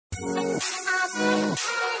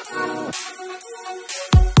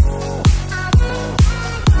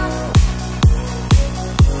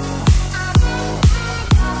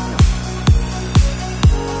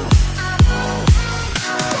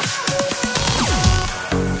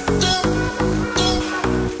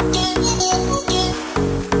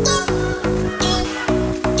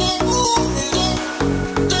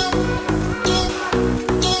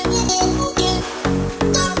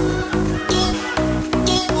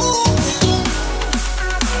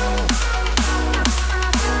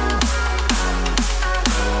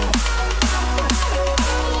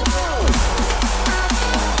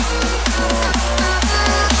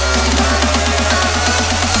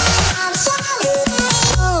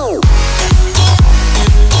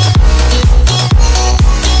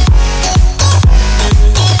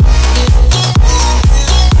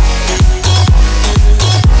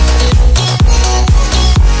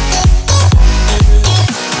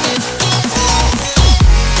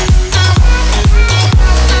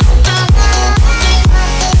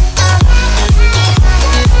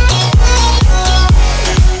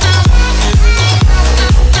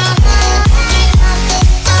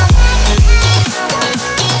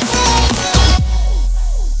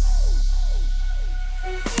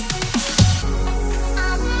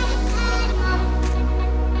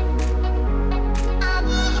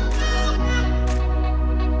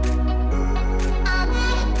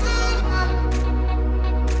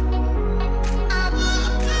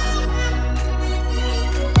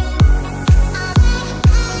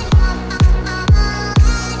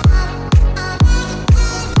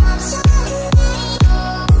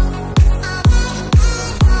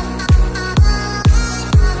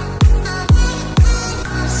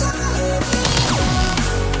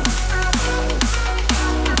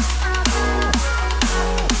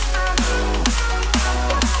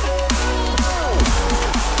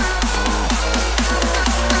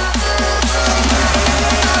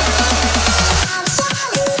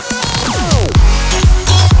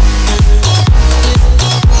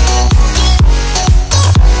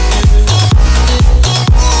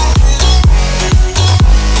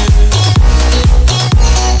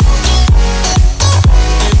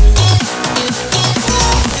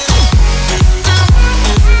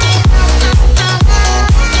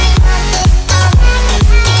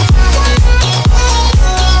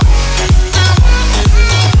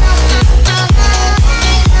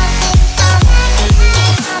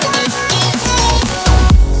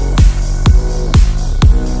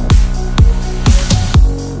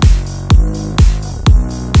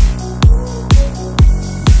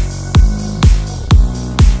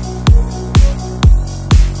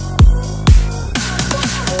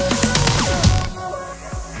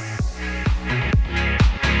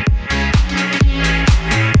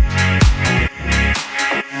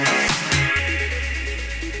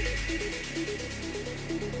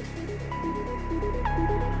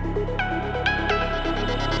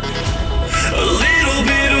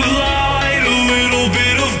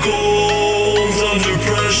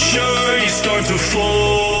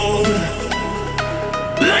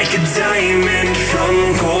like a diamond from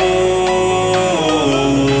gold.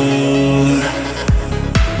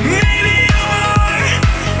 Maybe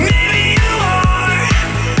you are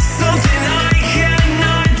something I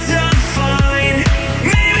cannot define.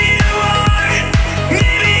 Maybe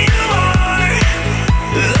you are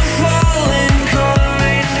the fallen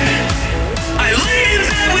kind. I lay in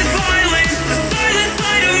bed with violence, the silent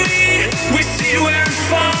side of me. We see where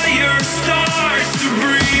fire starts to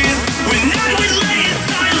breathe. When I would lay in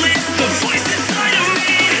silence, the voice inside of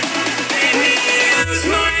me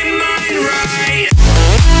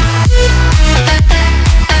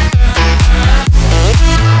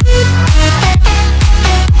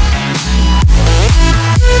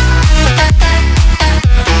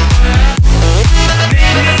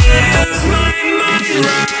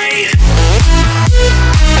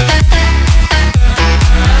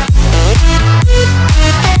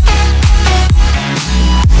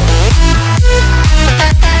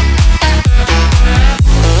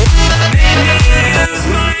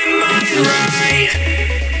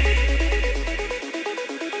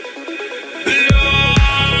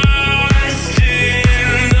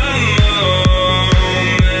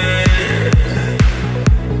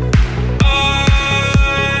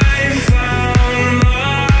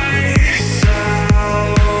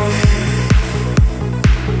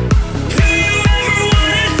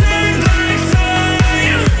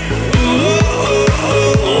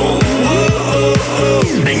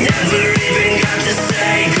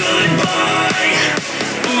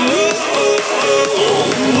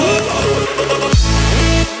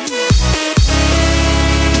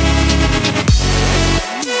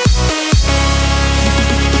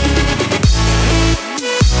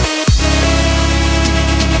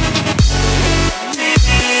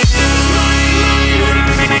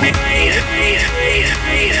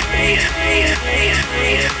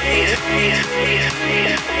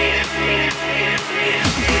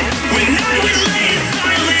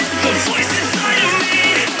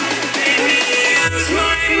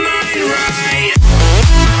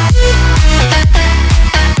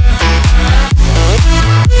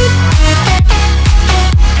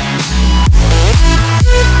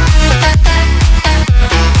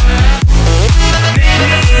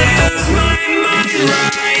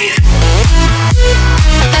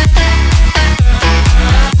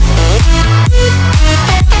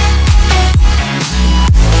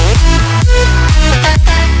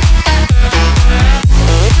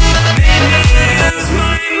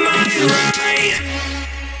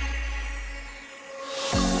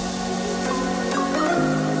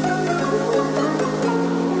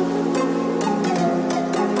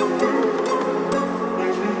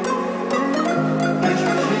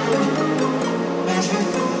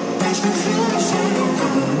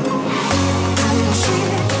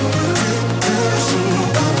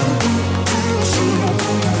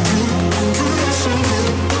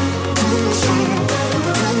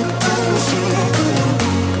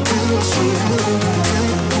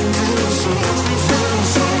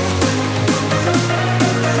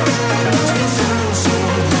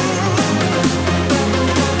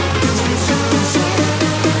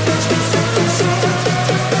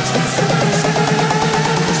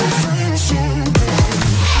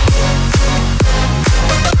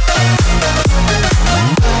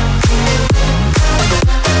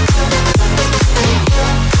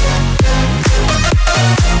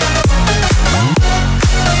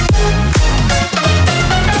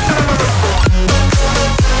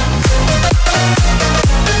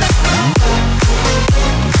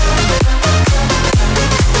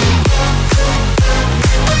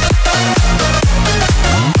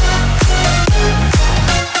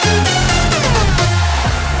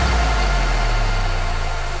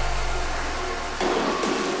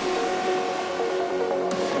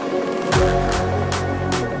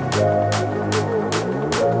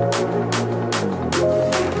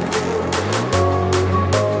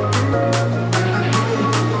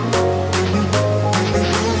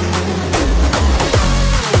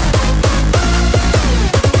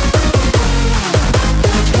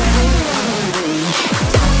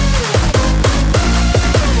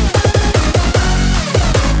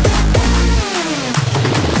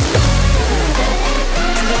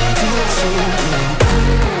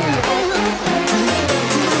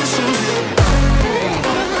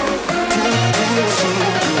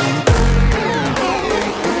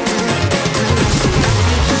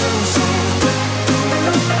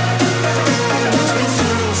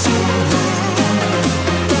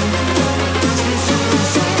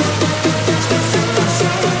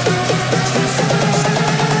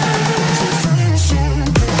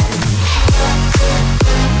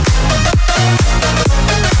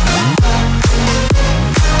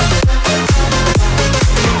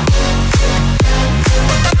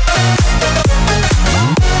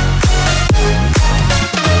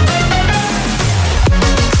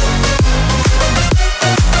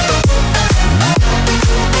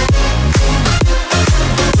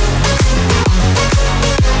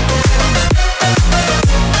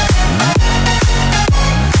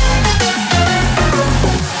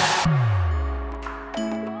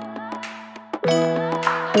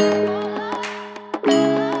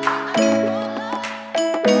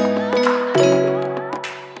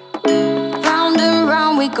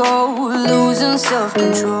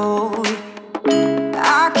self-control.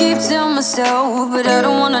 I keep telling myself, but I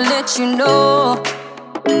don't wanna let you know.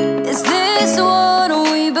 Is this what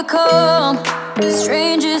we become?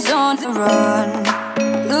 Strangers on the run,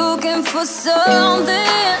 looking for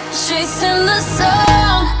something, chasing the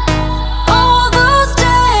sun. All those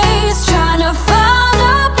days trying to find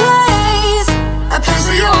a place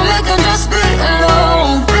where you won't make them just be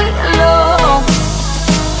alone, be alone.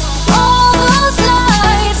 All those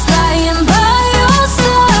nights lying by your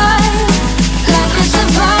side, like it's a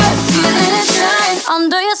vibe, feeling it shine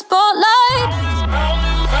under your spotlight.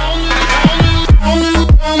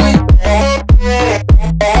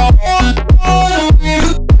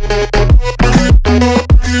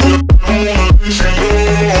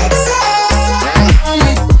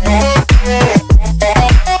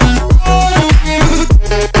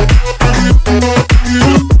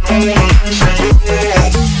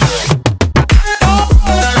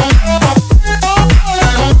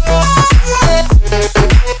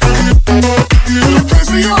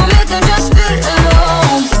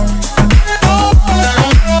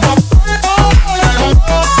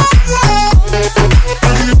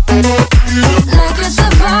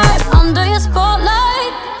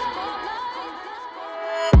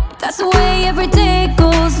 That's the way every day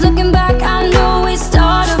goes. Looking back, I know we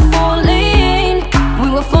started falling. We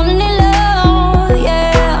were falling in love,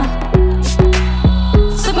 yeah.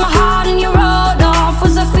 Took my heart and you wrote off.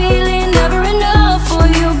 Was I feeling never enough for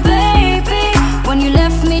you, baby? When you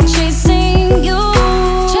left me chasing you,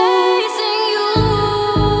 chasing you.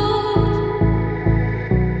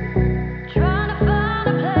 Trying to find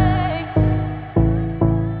a place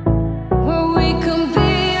where we can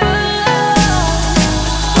be alone.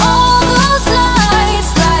 All those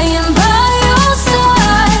nights lying by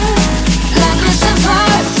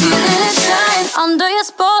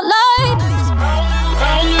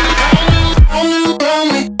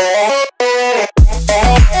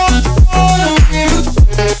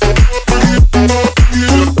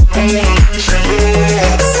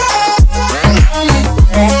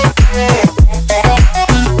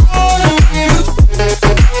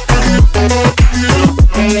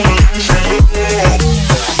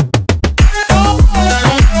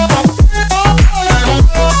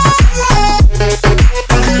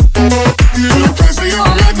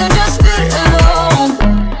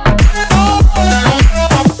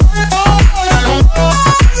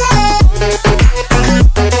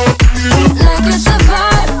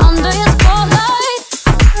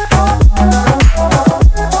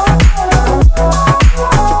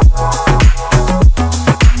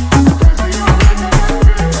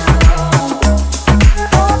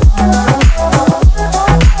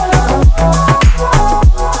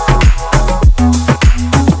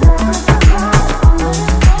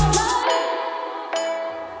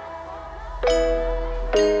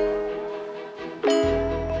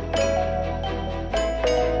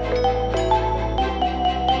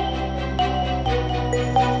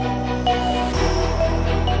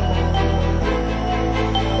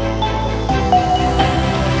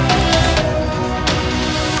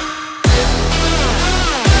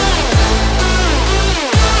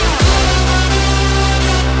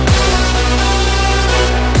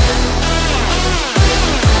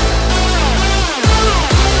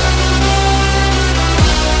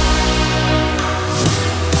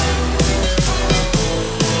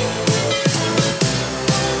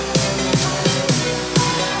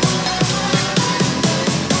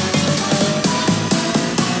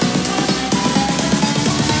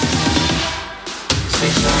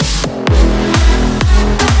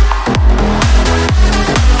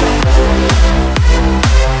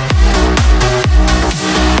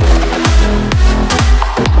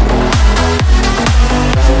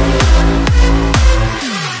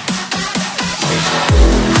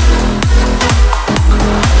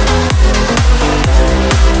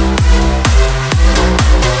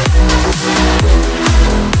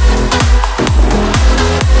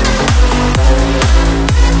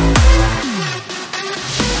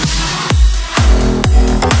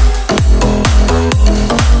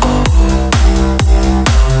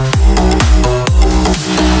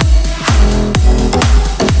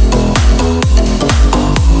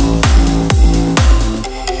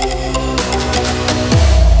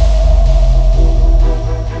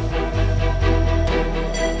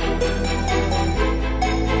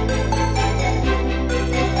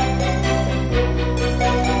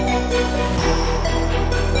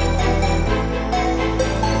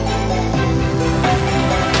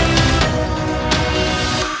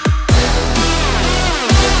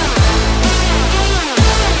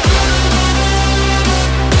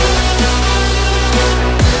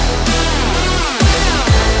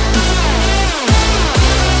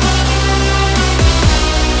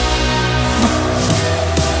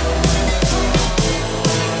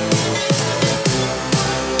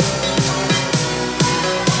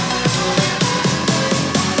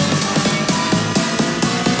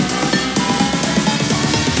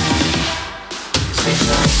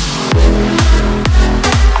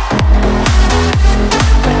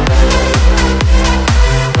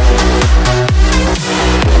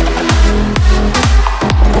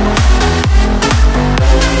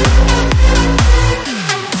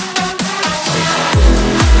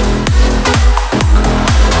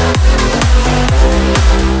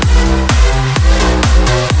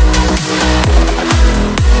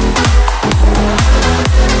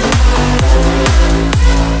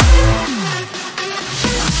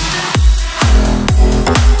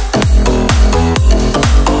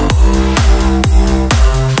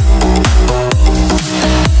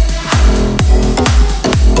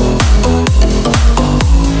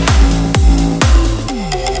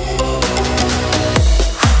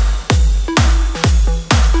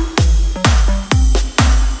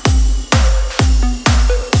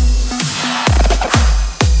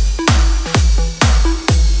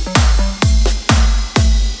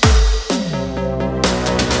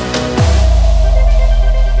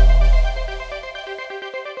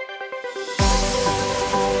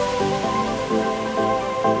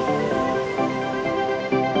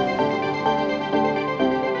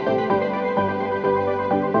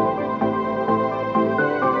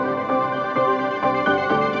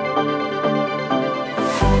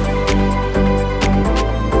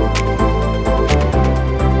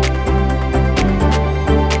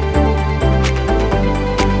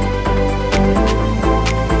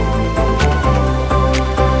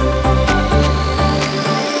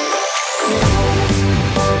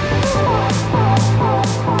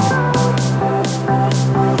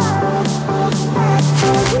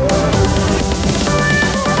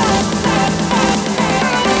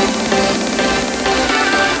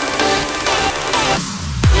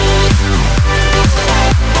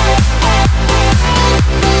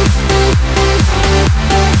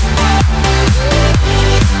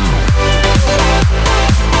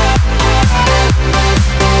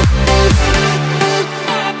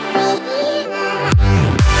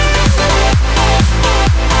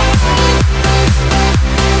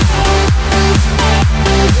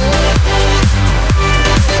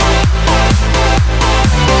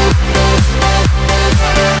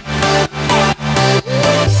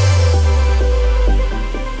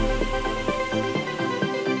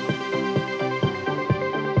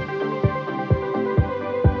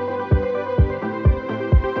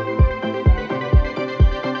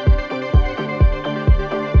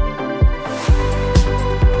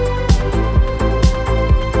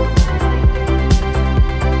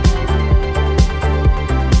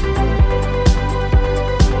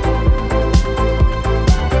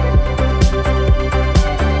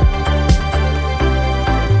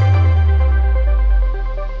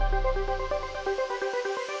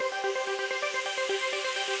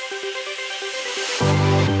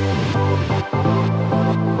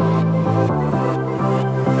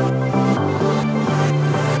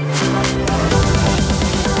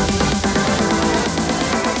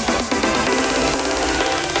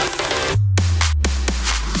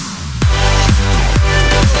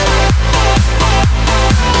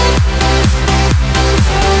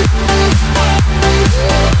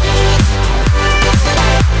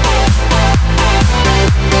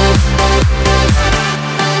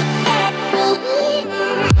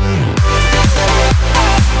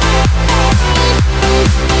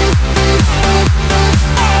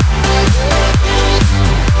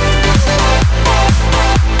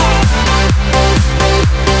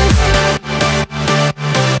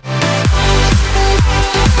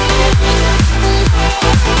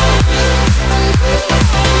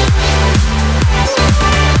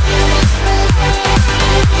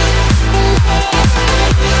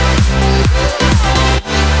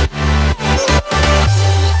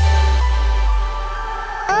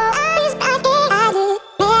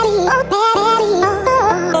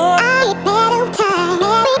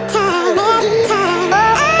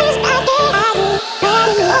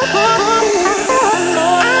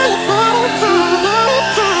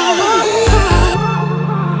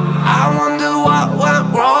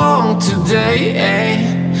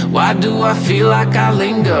Why do I feel like I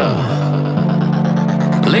linger?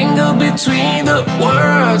 Linger between the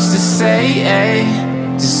words to say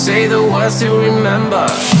the words to remember.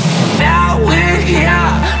 Now we're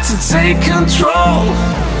here to take control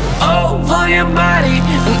over your body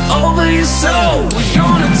and over your soul. We're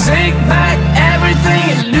gonna take back everything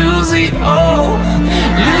and lose it all.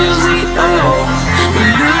 Lose it all.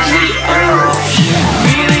 Lose it all.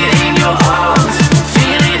 Feel it in your arms,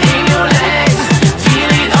 feel it in your legs,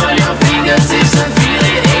 feel it on your fingertips and feel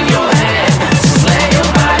it in your head. Just let your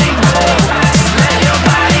body go, just let your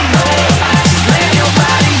body go, just let your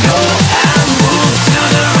body go and move.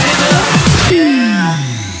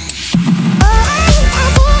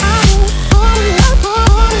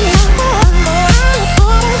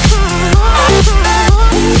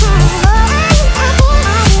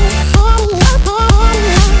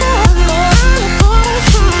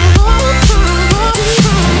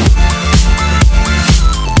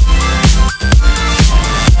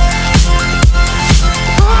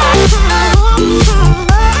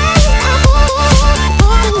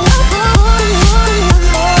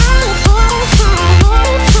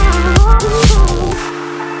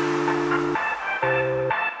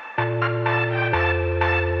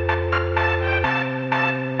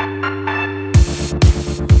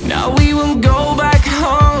 won't go back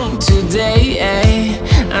home today,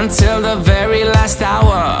 until the very last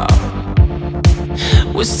hour.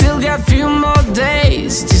 We still got few more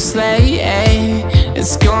days to slay,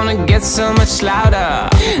 it's gonna get so much louder.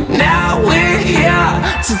 Now we're here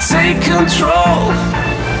to take control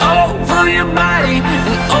over your body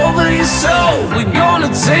and over your soul. We're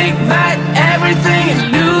gonna take back everything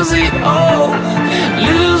and lose it all.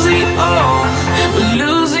 Lose it all,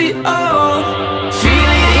 lose it all.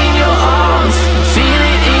 Feel it in your arms, feel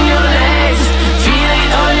it in your legs, feel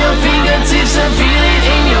it on your fingertips and feel it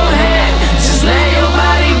in your head. Just let your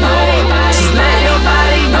body go, just let your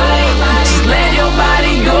body go, just let your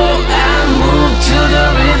body go and move to the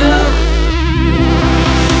rhythm.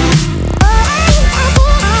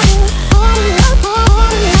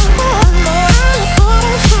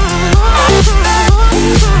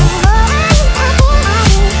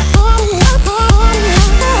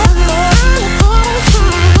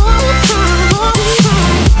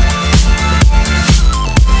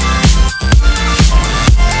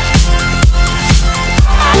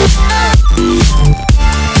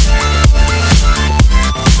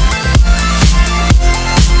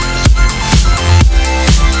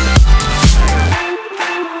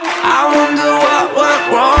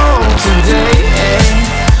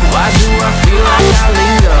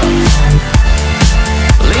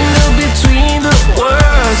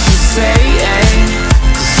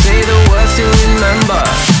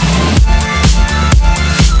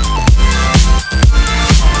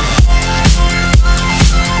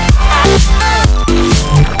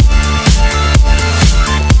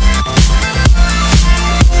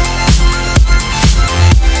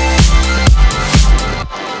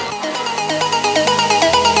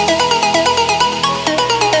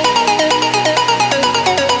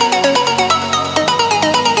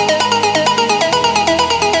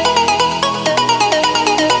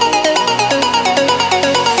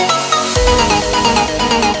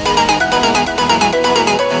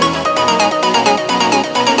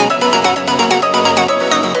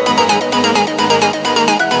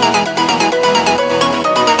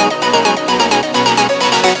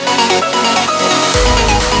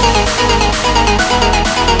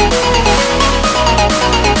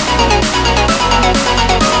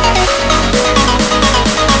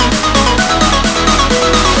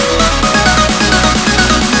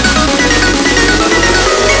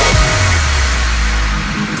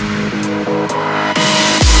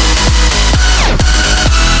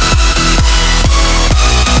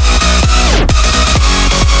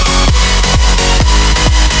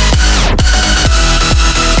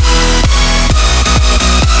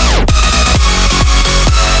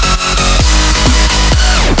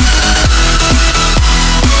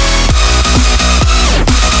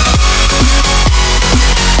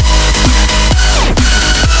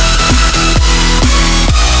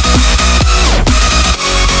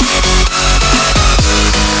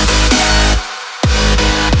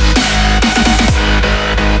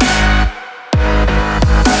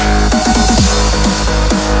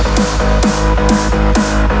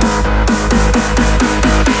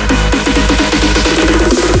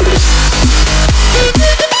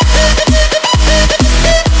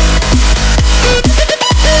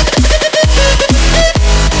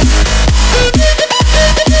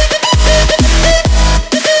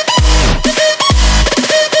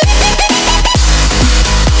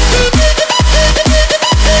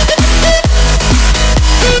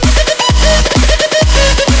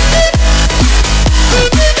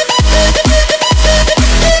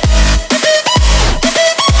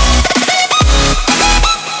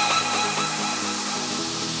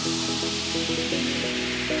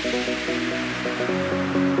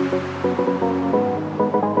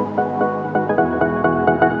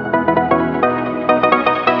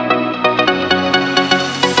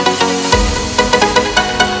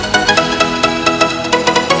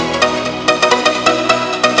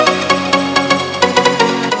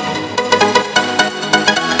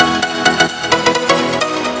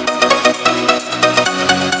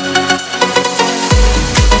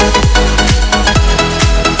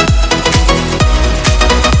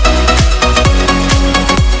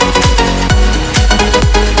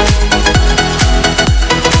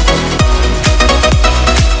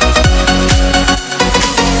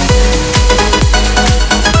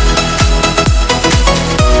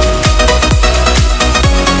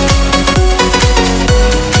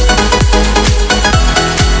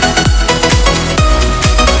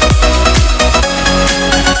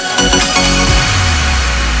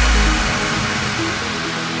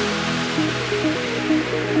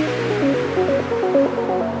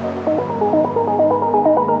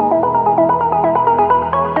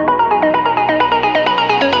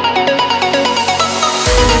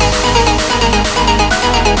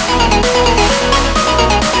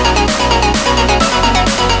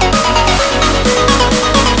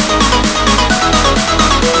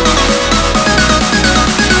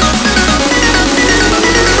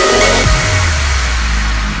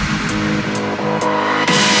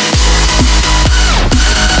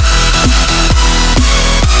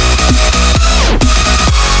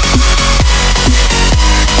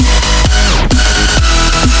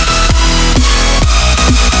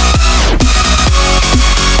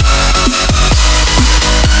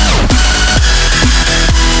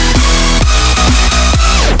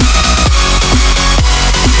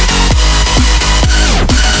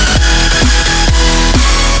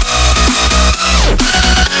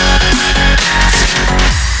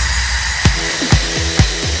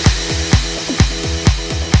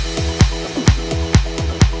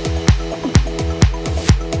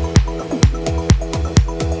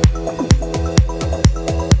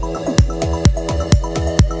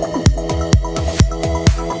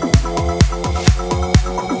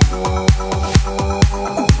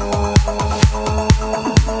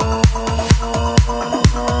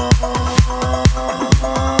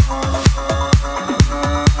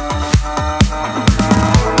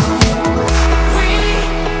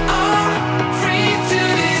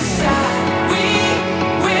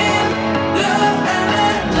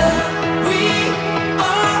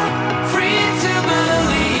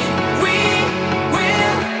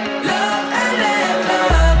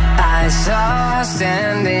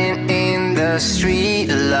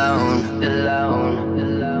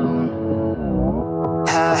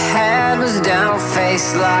 down,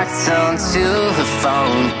 face locked onto the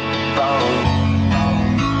phone.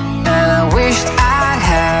 And I wished I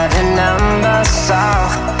had a number so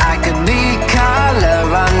I could be color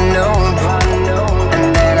unknown.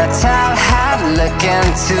 And then I tell her, look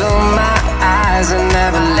into my eyes and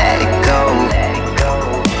never let it go.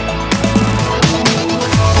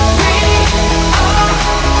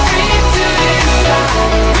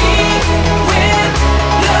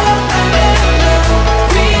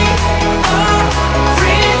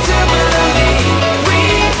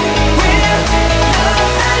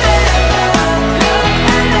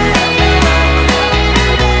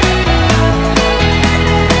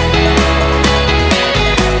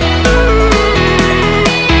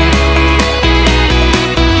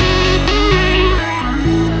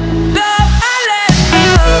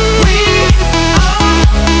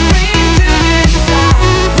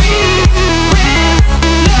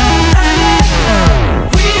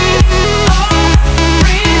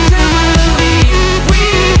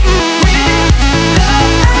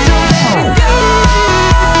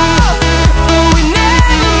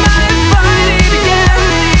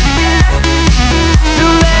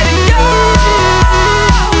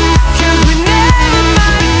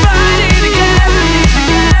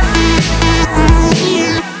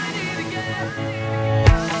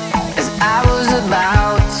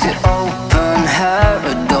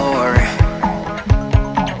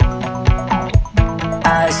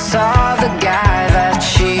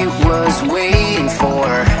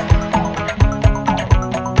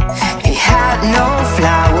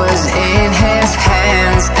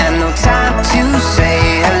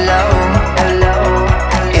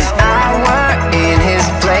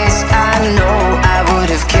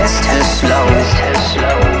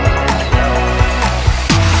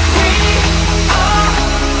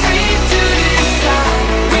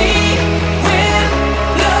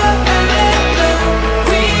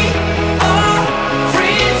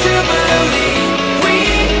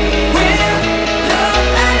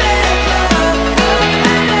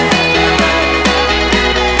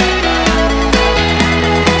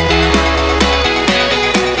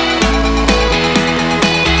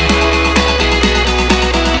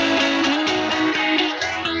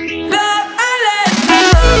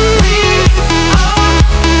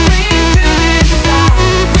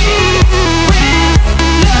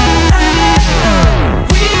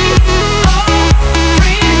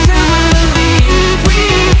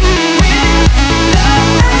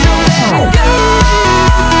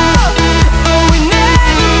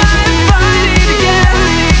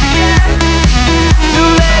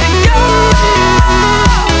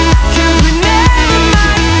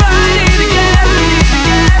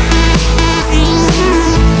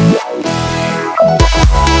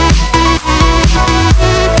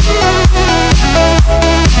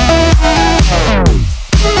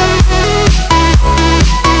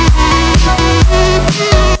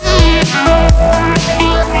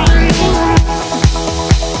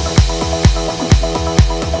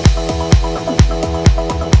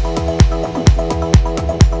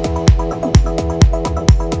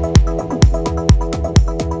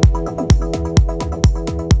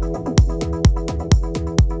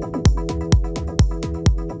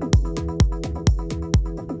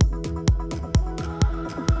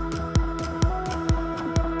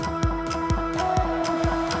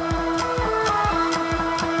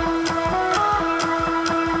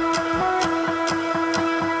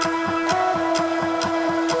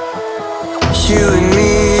 You and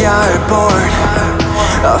me are bored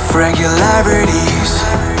of regularities,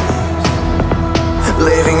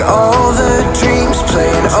 living all the dreams,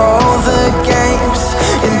 playing all the games,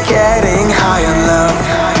 and getting high on love.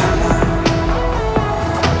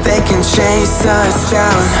 They can chase us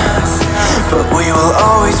down, but we will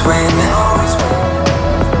always win.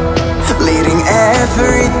 Leading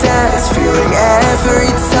every dance, feeling every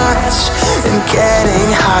touch, and getting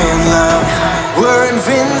high on love. We're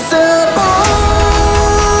invincible.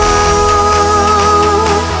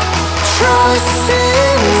 Trust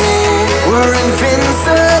in me. We're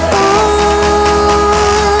invincible.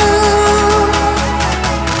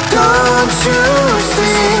 Don't you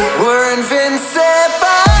see? We're invincible.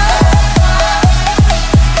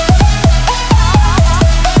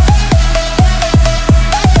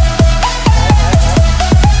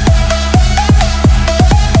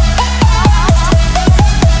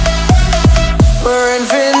 We're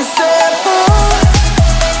invincible.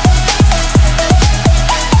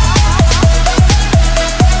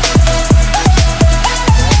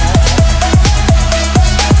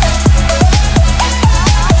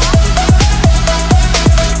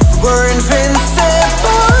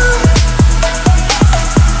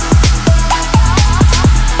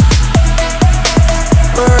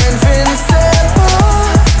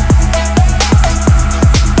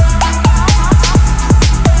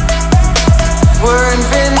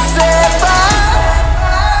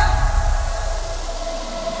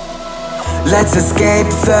 Let's escape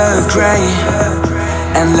the gray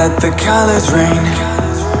and let the colors rain.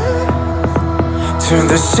 Turn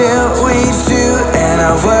the shit we do and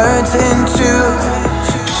our words into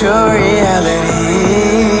pure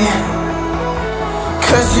reality.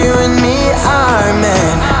 'Cause you and me are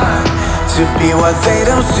meant to be what they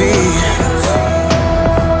don't see.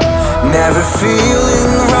 Never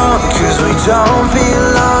feeling wrong 'cause we don't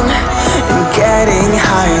belong. And getting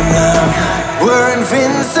high in love, we're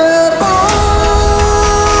invincible.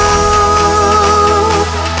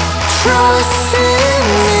 Trust in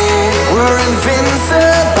me, we're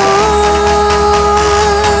invincible.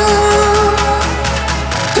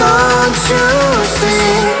 Don't you see,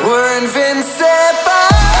 we're invincible.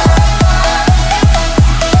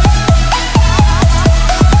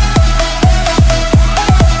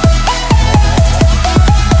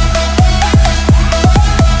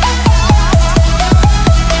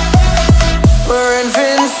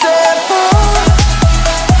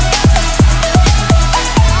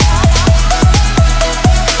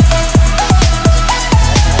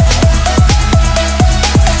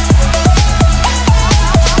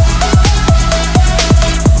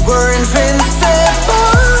 We're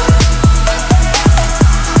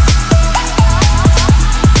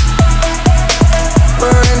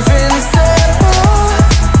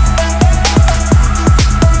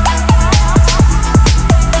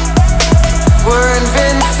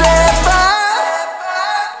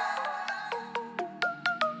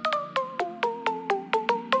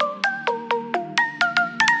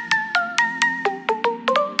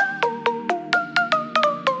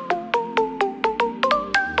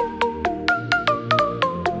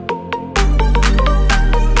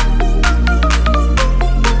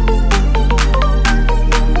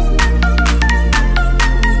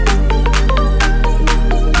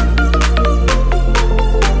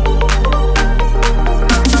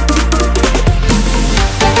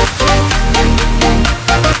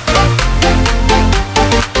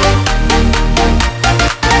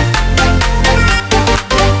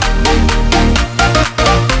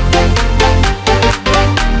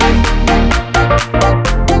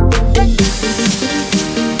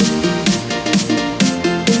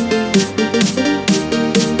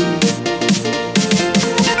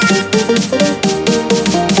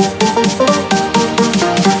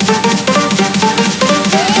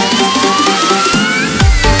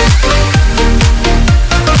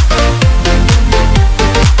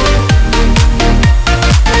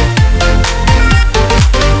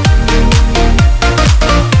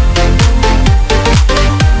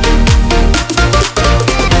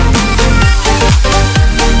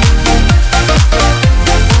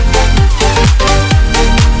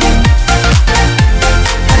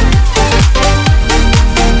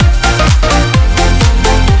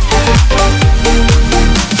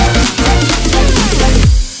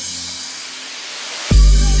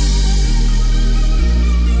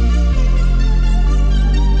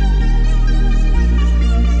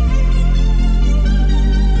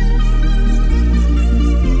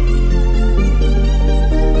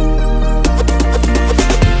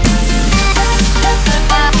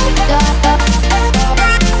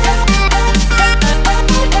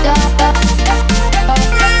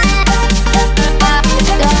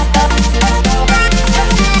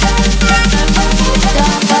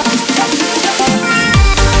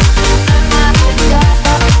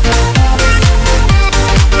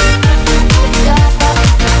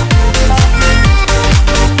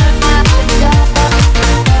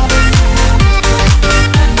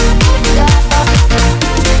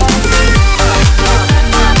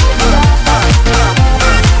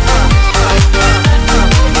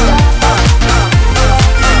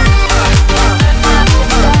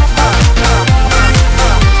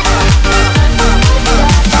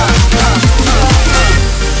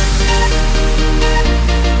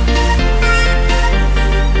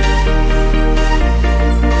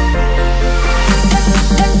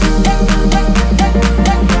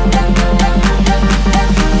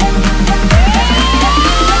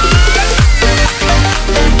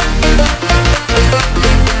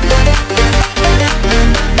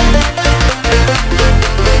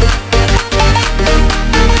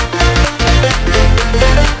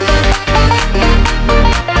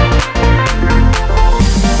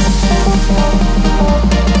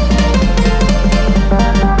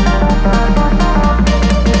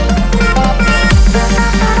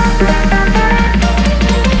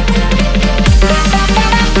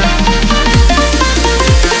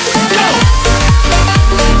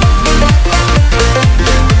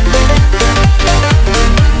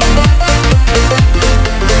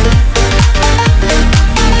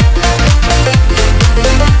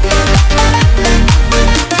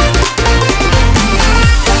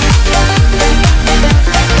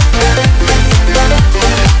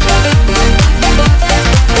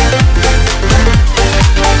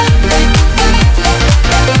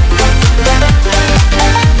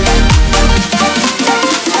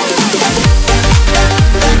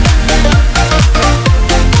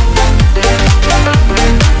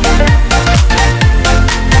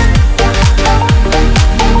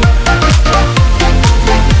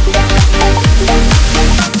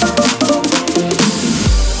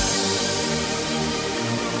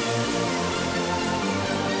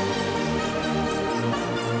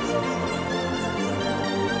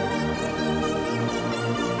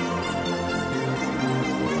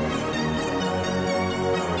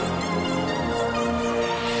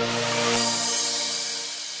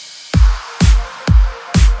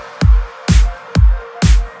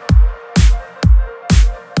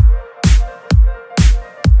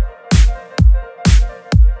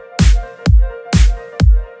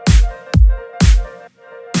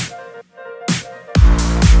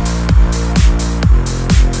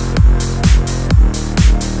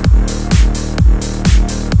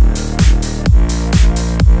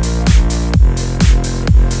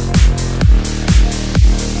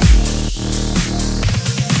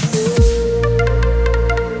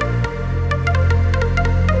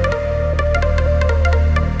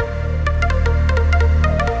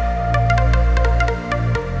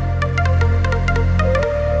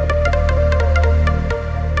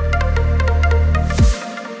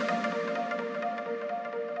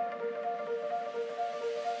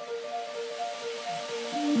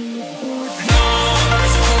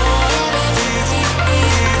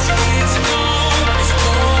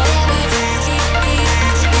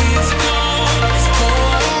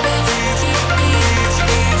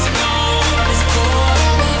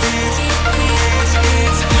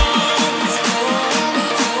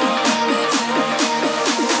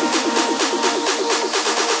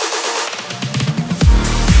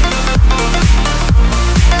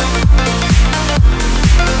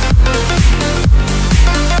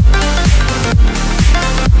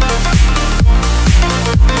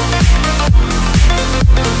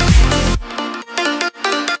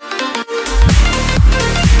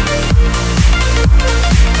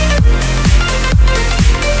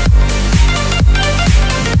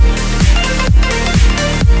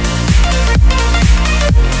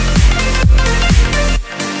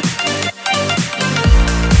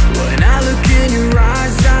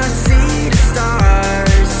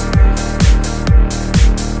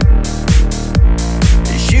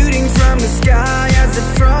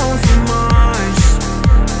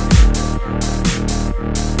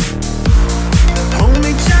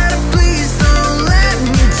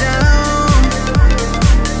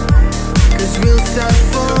start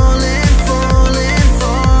falling, falling,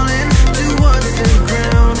 falling towards the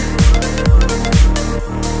ground.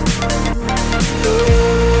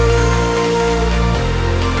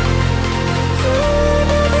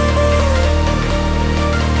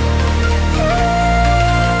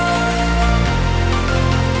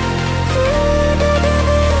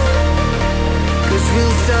 Cause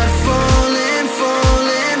we'll start falling,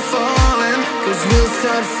 falling, falling. Cause we'll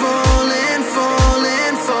start falling,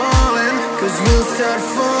 falling, falling. Cause we'll start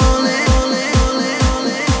falling.